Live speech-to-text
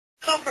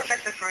So,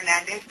 Professor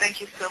Fernandez,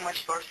 thank you so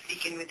much for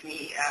speaking with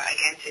me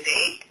again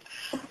today.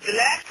 The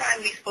last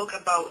time we spoke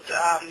about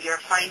your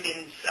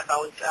findings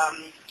about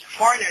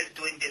foreigners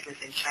doing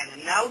business in China.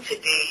 Now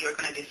today you're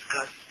going to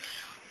discuss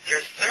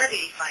your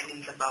survey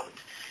findings about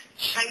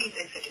Chinese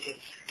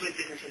executives doing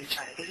business in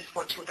China. This is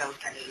for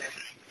 2011.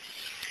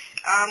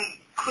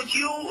 Could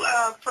you,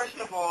 first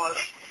of all,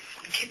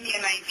 give me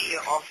an idea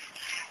of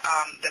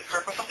the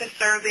purpose of the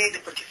survey, the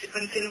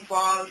participants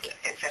involved,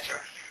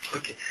 etc.?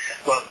 Okay.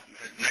 Well,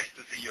 nice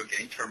to see you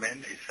again,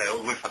 Chairman. It's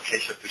always a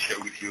pleasure to share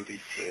with you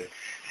these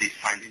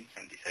findings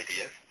and these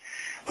ideas.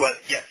 Well,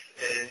 yes,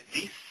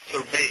 this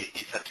survey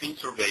is a twin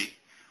survey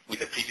with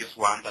the previous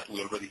one that we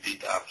already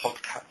did a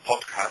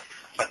podcast,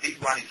 but this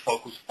one is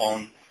focused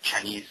on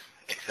Chinese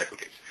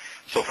executives.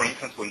 So, for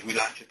instance, when we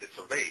launched the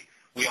survey,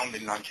 we only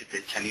launched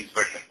the Chinese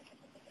version.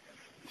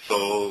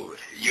 So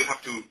you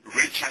have to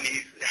read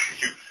Chinese,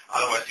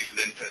 otherwise you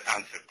shouldn't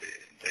answer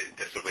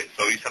the survey.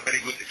 So it's a very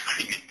good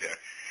screening there.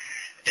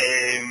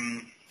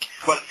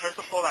 Well, first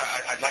of all,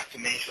 I'd like to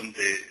mention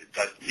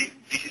that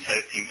this is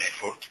a team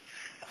effort,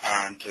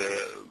 and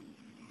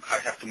I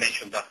have to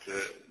mention that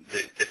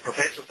the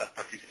professors that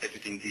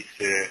participated in this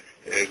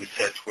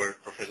research were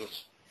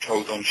Professors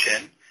Chou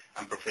Dong-shen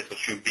and Professor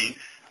Xu Bing,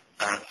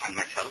 and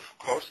myself, of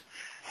course,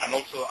 and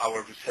also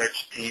our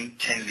research team,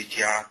 Chen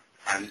Lijia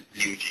and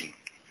Liu Jing.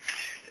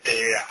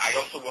 I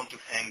also want to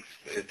thank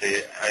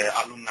the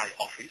alumni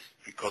office,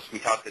 because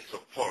without the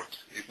support,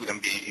 it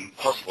wouldn't be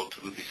impossible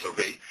to do this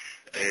survey.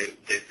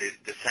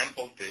 The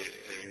sample,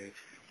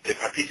 the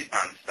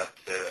participants that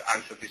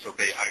answered the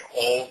survey are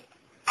all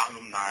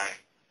alumni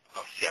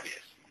of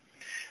CEIBS,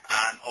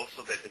 and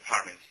also the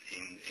departments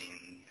in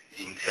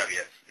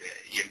CEIBS,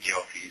 EMG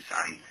office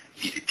and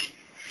EDP.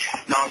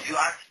 Now, you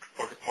asked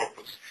for the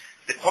purpose.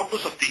 The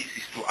purpose of this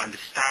is to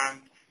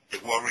understand the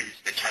worries,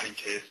 the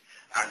challenges,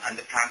 and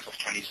the plans of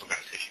Chinese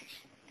organizations.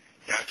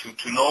 Yeah,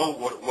 to know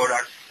what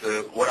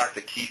are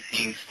the key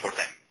things for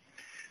them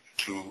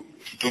to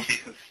do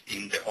business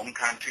in their own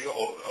country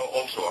or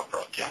also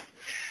abroad. Yeah,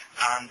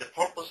 and the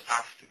purpose,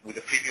 asked with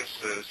the previous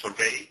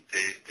survey,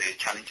 the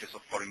challenges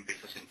of foreign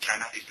business in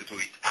China, is to do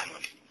it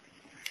annually.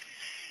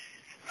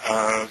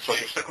 So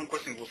your second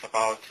question was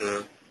about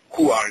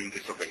who are in the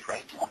survey,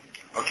 right?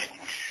 Okay.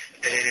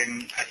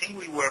 I think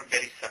we were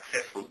very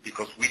successful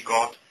because we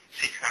got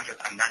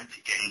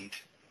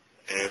 698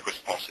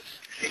 responses.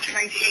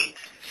 698?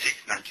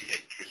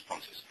 698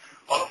 responses.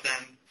 All of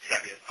them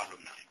CEIBS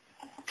alumni.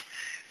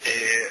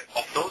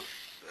 Of those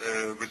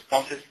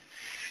responses,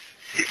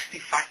 65%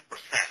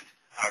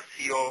 are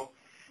CEO,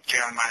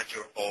 general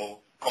manager, or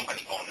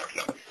company owner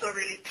level. So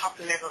really top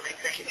level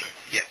executives.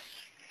 Yes,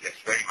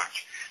 very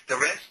much. The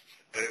rest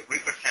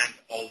represent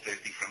all the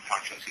different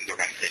functions in the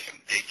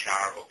organization: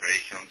 HR,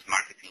 operations,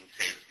 marketing,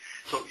 sales.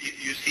 So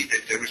you see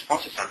that the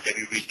responses are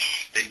very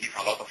rich. They give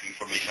a lot of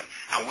information.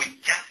 And we're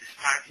just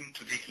starting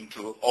to dig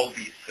into all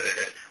these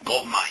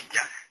gold mines.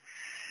 Yeah?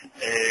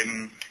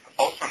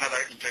 Also, another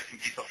interesting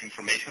piece of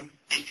information,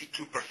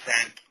 82%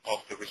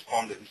 of the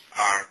respondents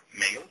are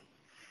male.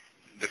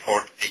 The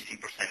 18%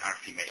 are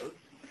female.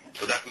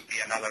 So that would be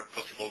another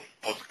possible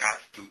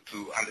podcast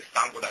to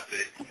understand what are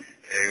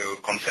the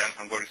concerns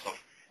and worries of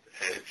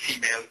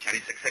female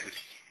Chinese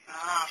executives.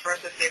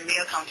 Versus their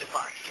male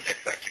counterparts.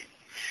 Exactly.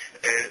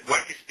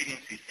 Work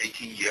experience is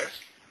 18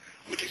 years,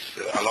 which is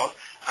a lot,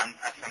 and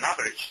as an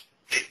average,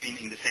 they've been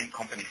in the same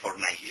company for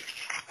 9 years.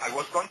 I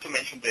was going to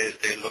mention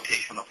the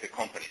location of the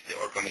companies, the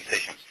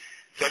organizations.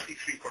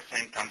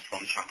 33% comes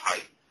from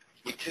Shanghai,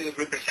 which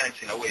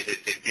represents, in a way,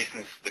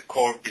 the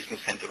core business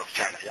center of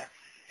China. Yeah?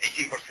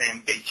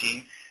 18%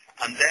 Beijing,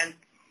 and then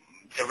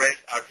the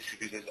rest are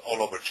distributed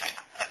all over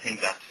China. I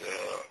think that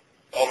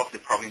all of the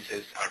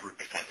provinces are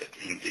represented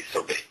in this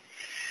survey.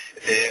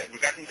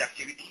 Regarding the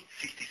activity,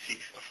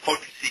 46%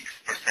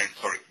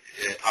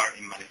 are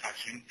in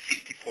manufacturing,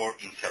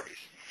 54% in service.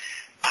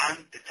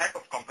 And the type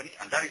of company,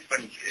 and that is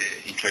very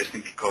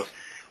interesting because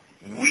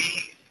we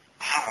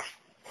have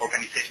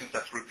organizations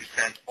that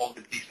represent all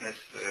the business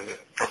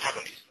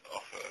protagonists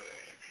of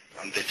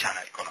the China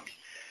economy.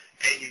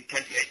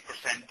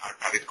 28% are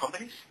private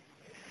companies,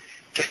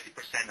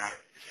 20% are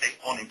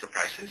state-owned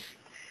enterprises,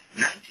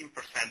 19%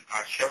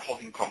 are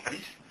shareholding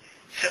companies,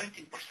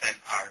 17%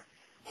 are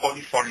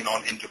wholly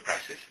foreign-owned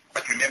enterprises.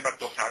 But remember,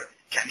 those are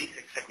Chinese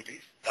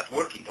executives that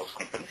work in those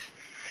companies.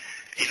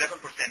 11%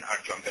 are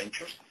joint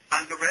ventures,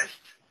 and the rest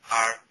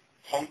are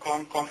Hong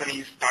Kong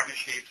companies,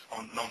 partnerships,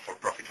 or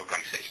non-for-profit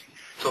organizations.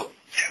 So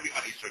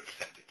everybody is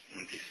represented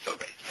in this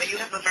survey. So you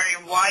have a very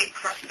wide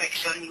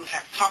cross-section. You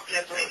have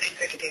top-level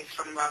executives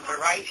from a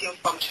variety of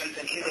functions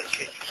and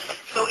industries.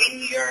 So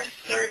in your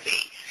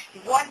survey,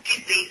 what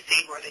did they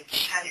say were the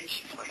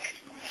challenges for them?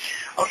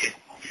 Okay.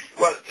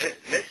 Well,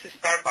 let's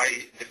start by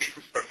the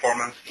business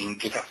performance in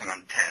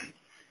 2010.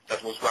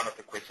 That was one of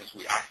the questions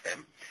we asked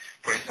them.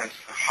 For instance,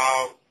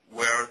 how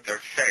were their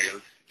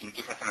sales in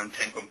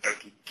 2010 compared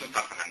to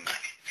 2009?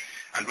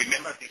 And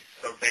remember, this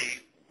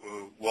survey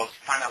was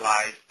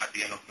finalized at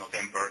the end of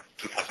November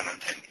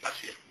 2010,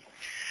 last year.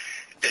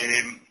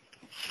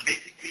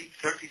 Basically,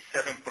 37%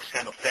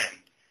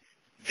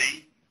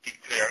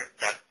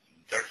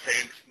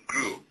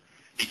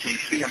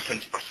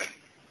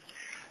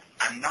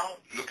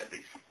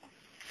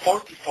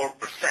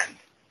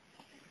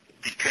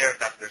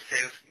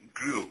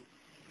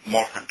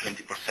 more than 20%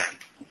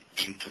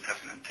 in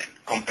 2010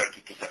 compared to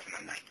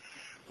 2009,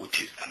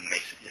 which is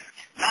amazing. Yeah.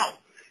 Now,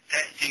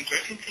 the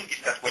interesting thing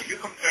is that when you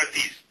compare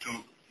this to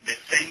the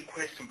same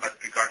question but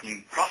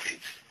regarding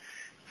profits,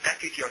 that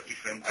gives you a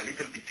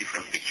little bit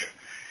different picture.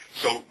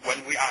 So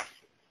when we ask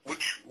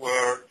which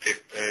were the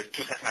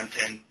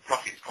 2010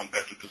 profits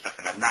compared to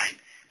 2009,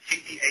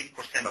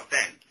 58% of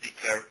them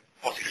declare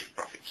positive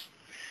profits,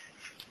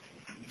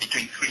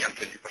 between 3 and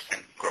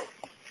 20% growth.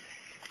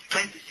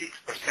 26%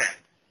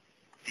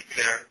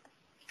 declare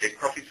the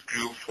profits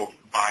grew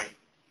by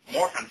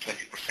more than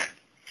 20%.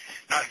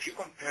 Now, if you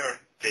compare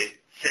the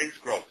sales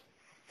growth,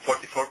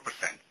 44%,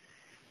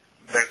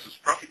 versus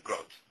profit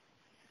growth,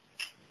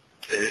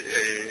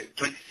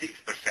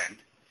 26%,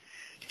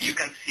 you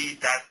can see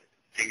that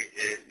the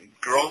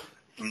growth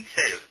in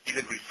sales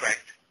didn't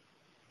reflect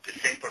the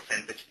same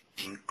percentage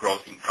in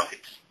growth in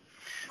profits,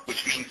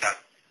 which means that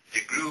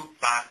they grew,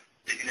 but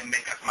they didn't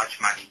make as much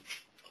money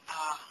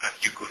as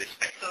you could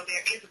expect. So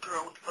there is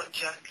growth, but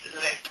just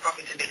less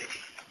profitability.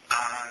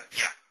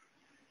 Yeah.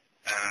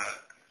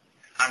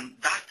 And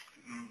that,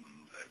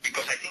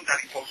 because I think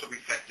that is also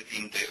reflected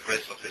in the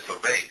rest of the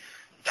survey,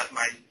 that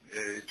might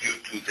due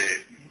to the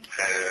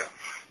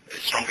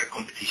stronger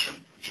competition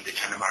in the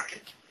China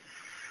market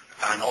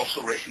and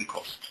also raising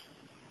costs.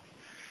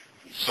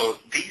 So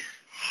this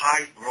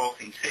high growth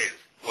in sales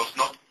was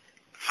not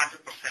 100%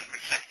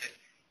 reflected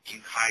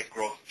in high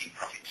growth in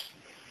profits.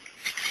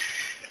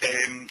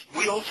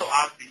 We also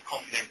asked the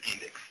confidence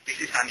index.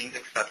 This is an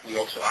index that we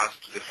also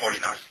asked to the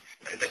foreigners.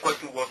 The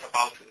question was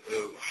about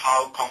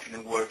how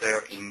confident were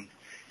they in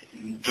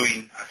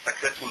doing a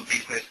successful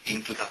business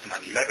in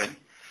 2011,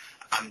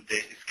 and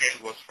the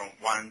scale was from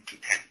 1 to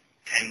 10,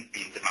 10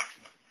 being the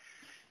maximum.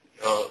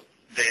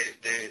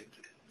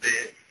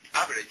 The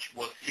average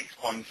was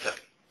 6.7,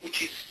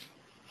 which is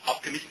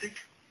optimistic,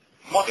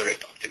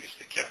 moderate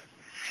optimistic, yeah.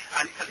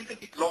 And it's a little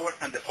bit lower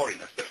than the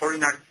foreigners. The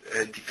foreigners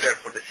declared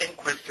for the same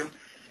question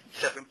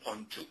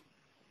 7.2.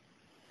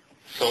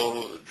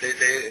 So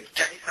the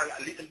Chinese are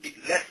a little bit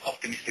less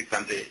optimistic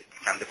than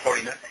the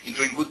foreigners in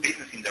doing good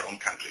business in their own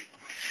country.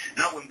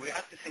 Now, when we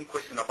ask the same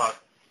question about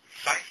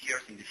 5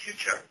 years in the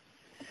future,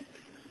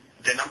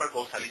 the number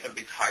goes a little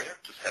bit higher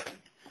to 7,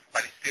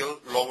 but it's still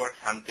lower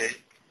than the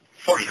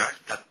foreigners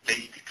that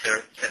they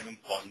declare 7.7.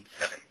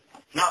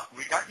 Now,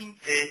 regarding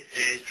the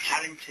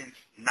challenges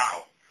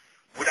now,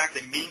 what are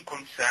the main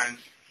concerns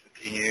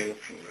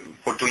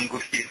for doing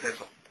good business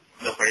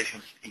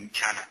operations in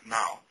China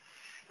now?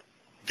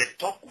 The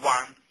top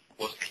one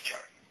was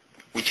HR,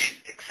 which is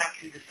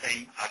exactly the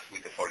same as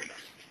with the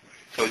foreigners.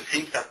 So it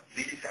seems that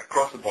this is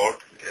across the board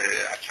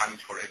a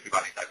challenge for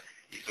everybody that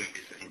is doing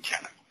business in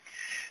China.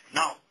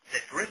 Now, the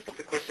rest of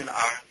the question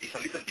is a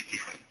little bit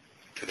different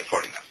to the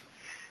foreigners.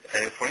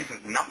 For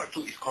instance, number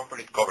 2 is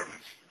corporate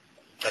governance.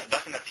 That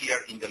doesn't appear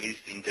in the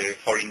list in the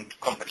foreign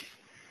companies.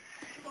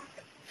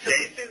 So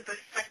this is the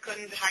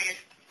second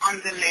highest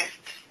on the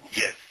list?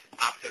 Yes,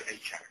 after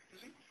HR.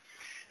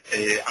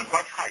 And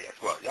quite high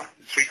as well, yeah.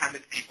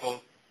 300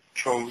 people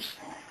chose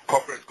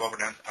corporate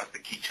governance as the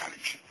key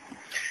challenge.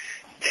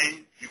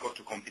 Then you go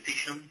to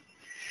competition,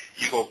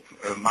 you go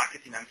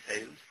marketing and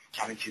sales,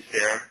 challenges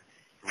there,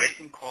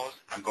 raising costs,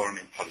 and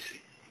government policy.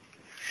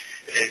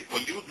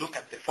 When you look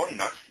at the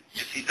foreigners,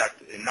 you see that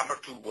number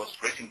 2 was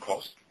raising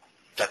costs,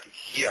 that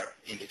here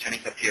in the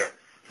Chinese appear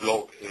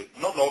low,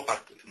 not low,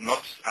 but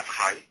not as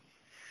high.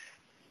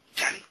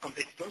 Chinese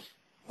competitors,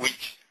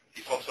 which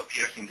it also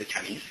appears in the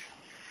Chinese,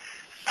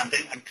 and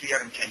then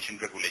unclear and changing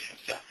regulations.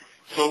 Yeah.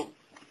 So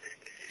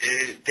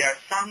there are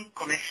some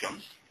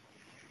connections,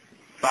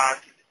 but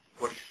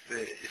what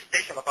is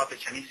special about the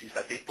Chinese is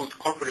that they put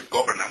corporate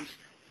governance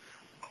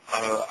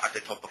at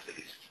the top of the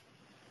list,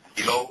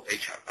 below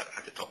HR, but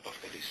at the top of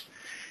the list.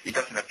 It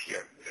doesn't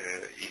appear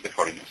in the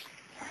foreigners.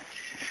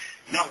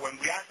 Now, when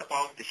we ask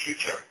about the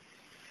future,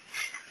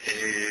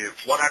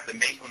 what are the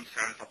main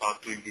concerns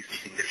about doing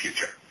business in the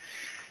future?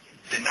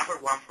 The number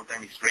 1 for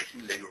them is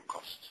raising labor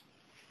costs.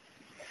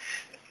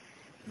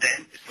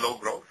 Then slow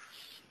growth.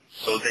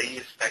 So they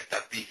expect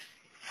that this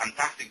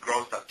fantastic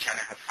growth that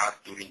China has had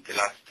during the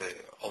last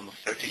almost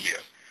 30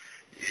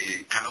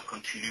 years cannot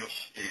continue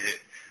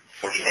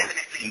for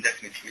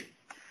indefinitely.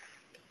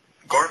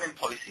 Government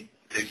policy,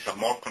 there is a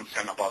more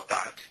concern about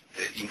that,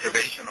 the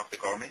intervention of the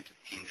government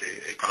in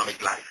the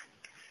economic life,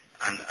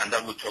 and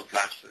that we'll talk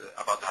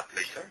about that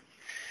later,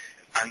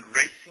 and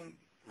raising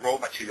raw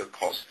material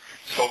costs.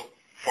 So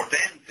for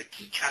them, the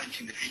key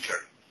challenge in the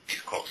future is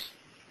cost.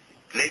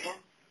 Labor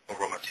or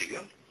raw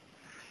material,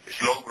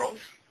 slow growth,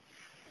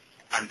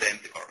 and then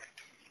the government.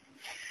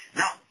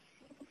 Now,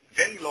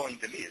 very low in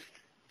the list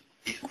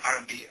is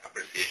RMB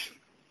appreciation.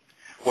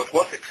 What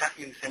was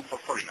exactly the same for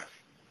foreigners.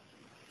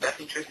 That's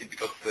interesting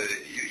because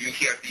you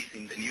hear this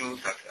in the news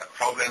as a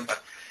problem,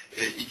 but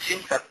it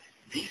seems that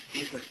these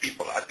business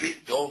people, at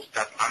least those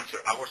that answer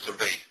our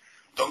survey,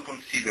 don't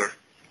consider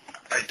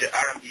the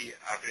RMB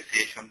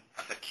appreciation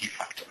as a key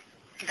factor.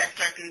 That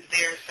threatens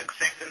their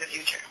success in the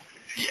future.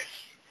 Yes.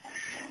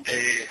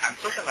 And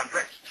social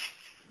unrest.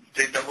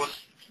 There was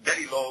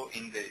very low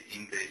in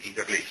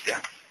the list.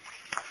 Yeah.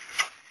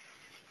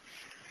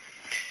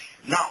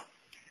 Now,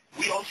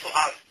 we also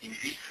asked in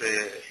this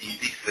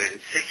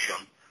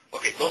section,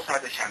 okay, those are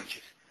the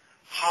challenges.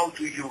 How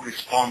do you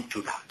respond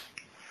to that?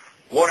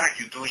 What are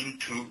you doing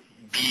to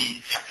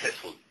be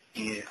successful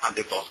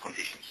under those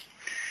conditions?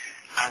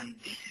 And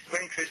this is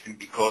very interesting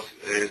because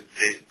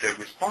the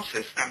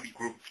responses can be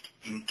grouped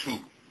in two.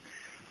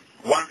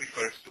 One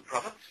refers to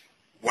products,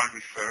 one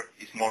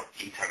is more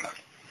internal.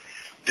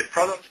 The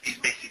product is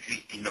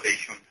basically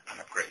innovation and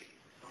upgrading.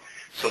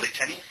 So the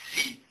Chinese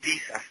see this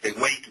as the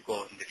way to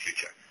go in the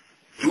future.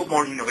 Do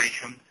more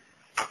innovation,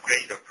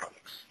 upgrade their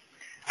products.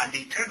 And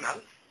the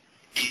internal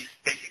is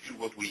basically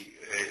what we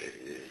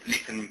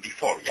listened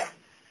before, yeah.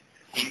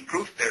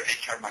 Improve their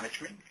HR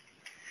management,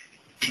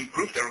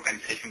 improve their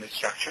organizational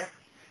structure,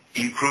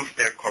 improve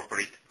their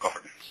corporate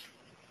governance.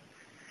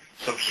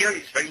 So here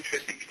it's very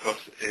interesting because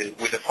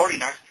with the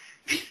foreigners,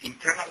 these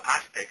internal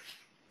aspects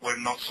were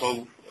not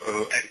so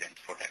evident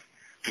for them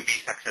to be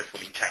successful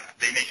in China.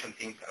 They mentioned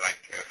things like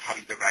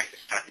having the right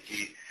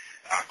strategy,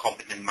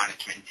 competent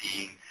management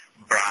team,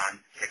 brand,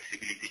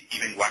 flexibility,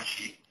 even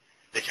Guanxi.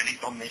 The Chinese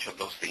don't mention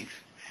those things.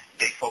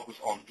 They focus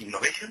on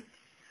innovation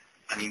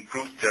and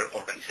improve their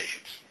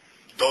organizations.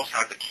 Those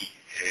are the key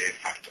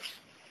factors.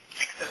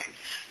 Excellent.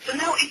 So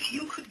now if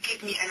you could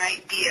give me an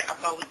idea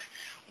about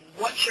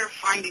what your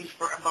findings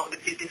were about the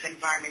business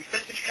environment,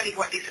 specifically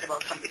what they said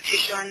about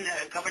competition,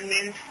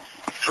 government.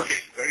 Okay,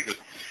 very good.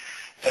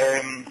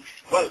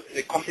 Well,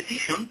 the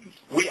competition,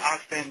 we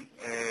asked them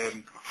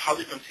how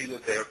they consider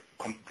their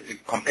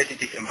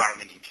competitive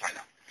environment in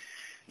China.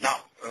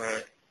 Now,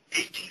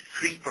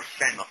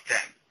 83% of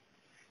them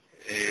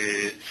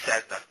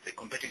said that the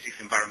competitive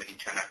environment in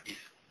China is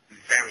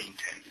very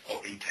intense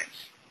or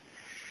intense.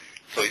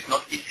 So it's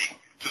not easy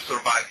to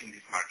survive in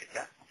this market.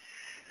 Yeah?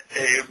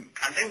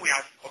 And then we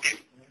asked, okay,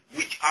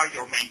 which are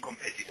your main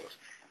competitors?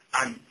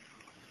 And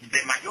the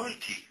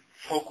majority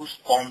focused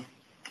on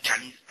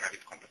Chinese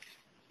private companies.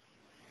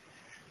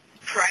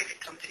 Private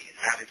companies.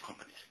 Private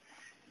companies.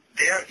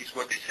 There is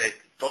what they said,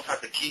 those are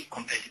the key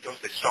competitors,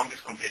 the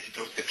strongest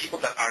competitors, the people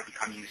that are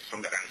becoming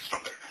stronger and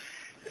stronger,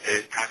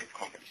 private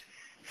companies.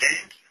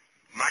 Then,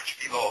 much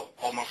below,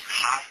 almost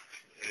half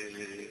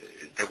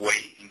the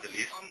way in the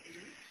list,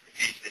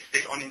 is the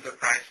state-owned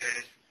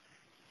enterprises,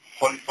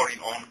 wholly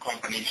foreign-owned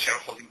companies,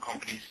 shareholding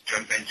companies,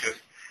 joint ventures,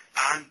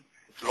 and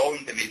low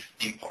in the list,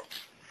 imports.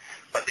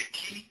 But the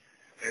key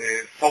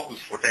focus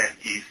for them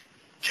is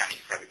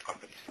Chinese private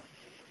companies.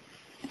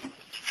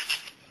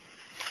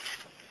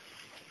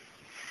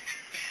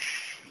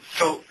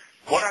 So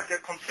what are their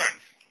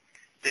concerns?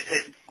 They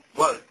said,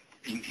 well,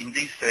 in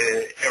this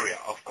area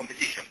of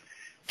competition,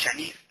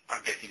 Chinese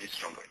are getting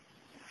stronger,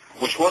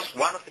 which was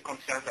one of the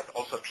concerns that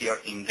also appeared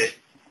in the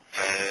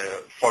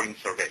foreign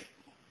survey.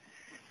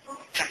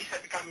 Chinese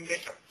are becoming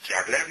better. They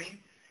are learning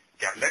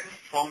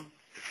from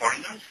the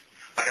foreigners,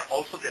 but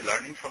also they're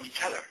learning from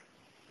each other.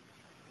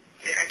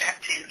 They're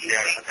adapting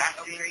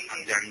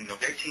and they're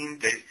innovating.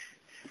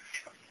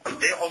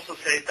 They also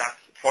say that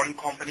foreign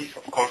companies,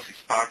 of course, is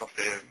part of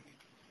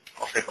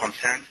their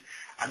concerns.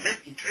 And then,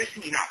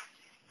 interesting enough,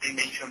 they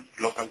mentioned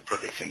local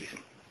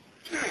protectionism.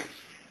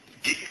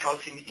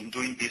 Difficulty in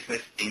doing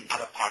business in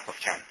other parts of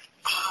China.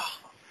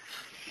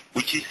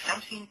 Which is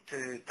something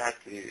that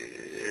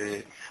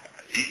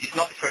it's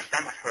not the first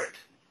time I heard.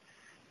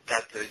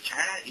 That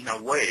China, in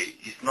a way,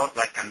 is not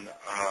like an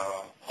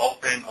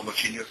open,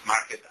 homogeneous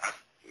market as,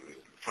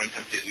 for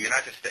instance, the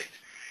United States.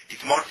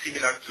 It's more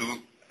similar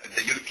to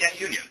the European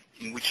Union,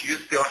 in which you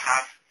still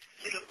have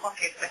little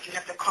pockets that you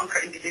have to conquer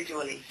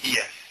individually.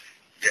 Yes.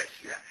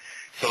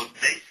 So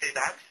they say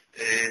that.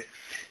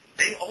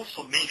 They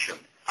also mention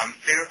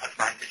unfair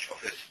advantage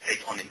of the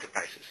state-owned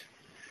enterprises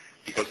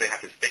because they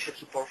have a special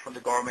support from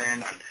the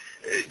government and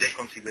they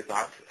consider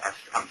that as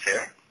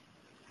unfair.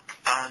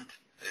 And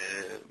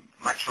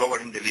much lower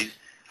in the list,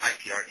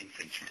 IPR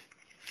infringement.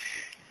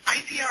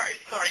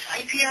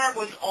 IPR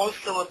was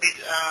also a bit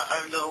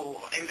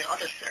low in the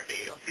other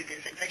survey of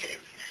business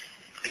executives.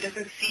 It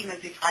doesn't seem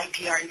as if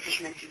IPR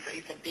infringement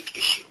is a big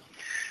issue.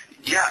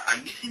 Yeah,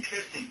 and it's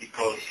interesting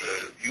because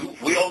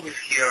we always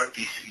hear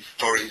these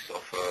stories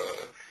of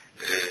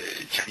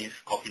Chinese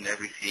copying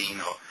everything.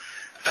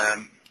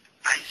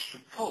 I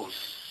suppose,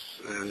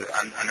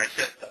 and I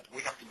said that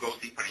we have to go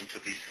deeper into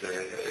this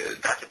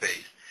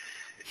database,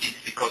 is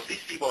because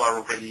these people are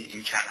already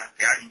in China.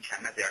 They are in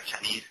China. They are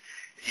Chinese.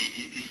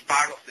 It's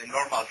part of the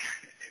normal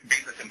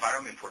business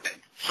environment for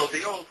them. So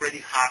they already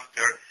have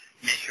their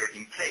measure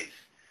in place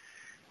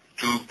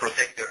to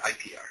protect their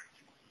IPR.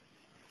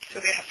 So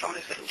they have found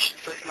a solution,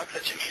 so it's not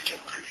such a major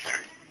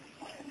concern.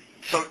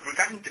 So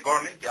regarding the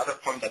government, the other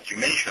point that you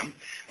mentioned,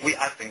 we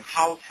asked them,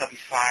 how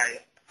satisfied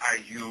are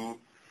you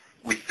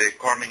with the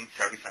government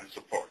service and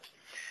support?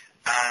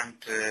 And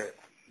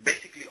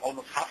basically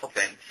almost half of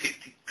them,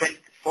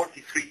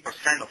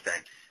 43% of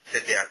them,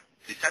 said they are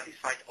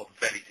dissatisfied or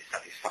very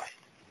dissatisfied.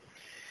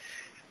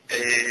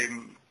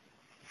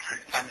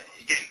 And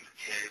again,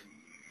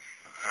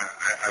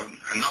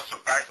 I'm not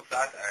surprised of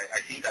that.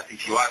 I think that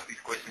if you ask this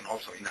question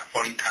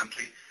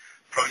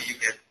probably you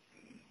get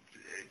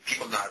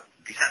people that are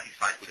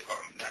dissatisfied with the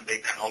government, and they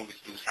can always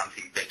do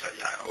something better,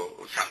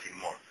 or something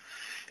more.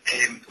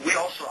 We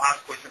also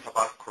ask questions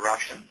about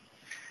corruption.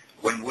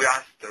 When we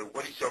asked,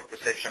 what is your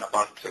perception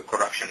about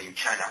corruption in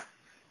China,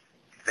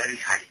 very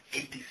high,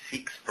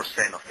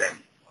 86% of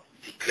them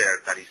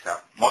declare that it's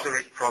a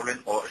moderate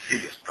problem or a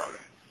serious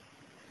problem.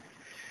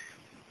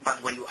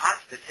 But when you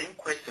ask the same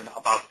question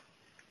about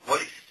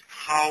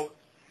how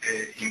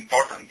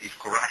important is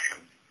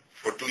corruption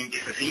for doing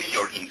business in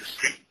your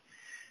industry,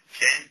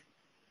 then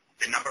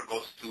the number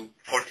goes to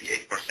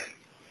 48%.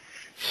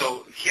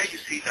 So here you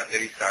see that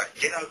there is a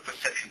general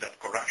perception that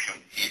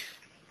corruption is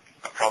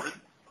a problem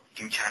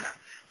in China,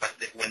 but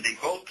when they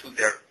go to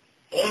their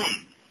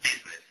own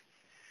business,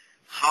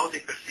 how they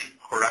perceive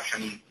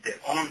corruption in their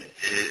own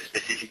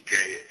specific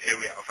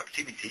area of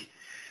activity,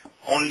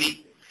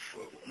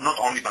 not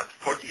only but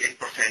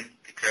 48%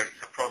 declare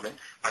it's a problem,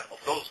 but of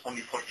those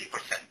only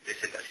 40% they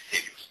say that it's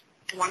serious.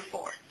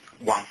 1/4.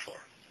 1/4.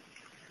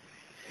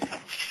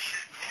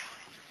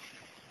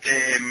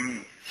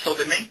 So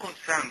the main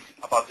concerns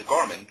about the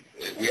government,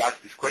 we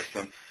ask this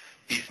question,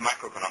 is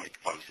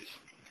macroeconomic policies.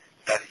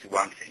 That is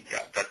one thing,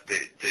 that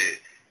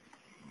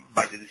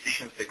by the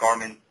decisions the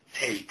government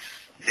takes,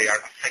 they are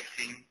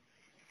affecting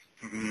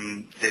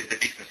the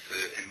business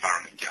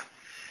environment.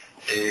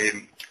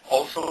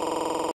 Also,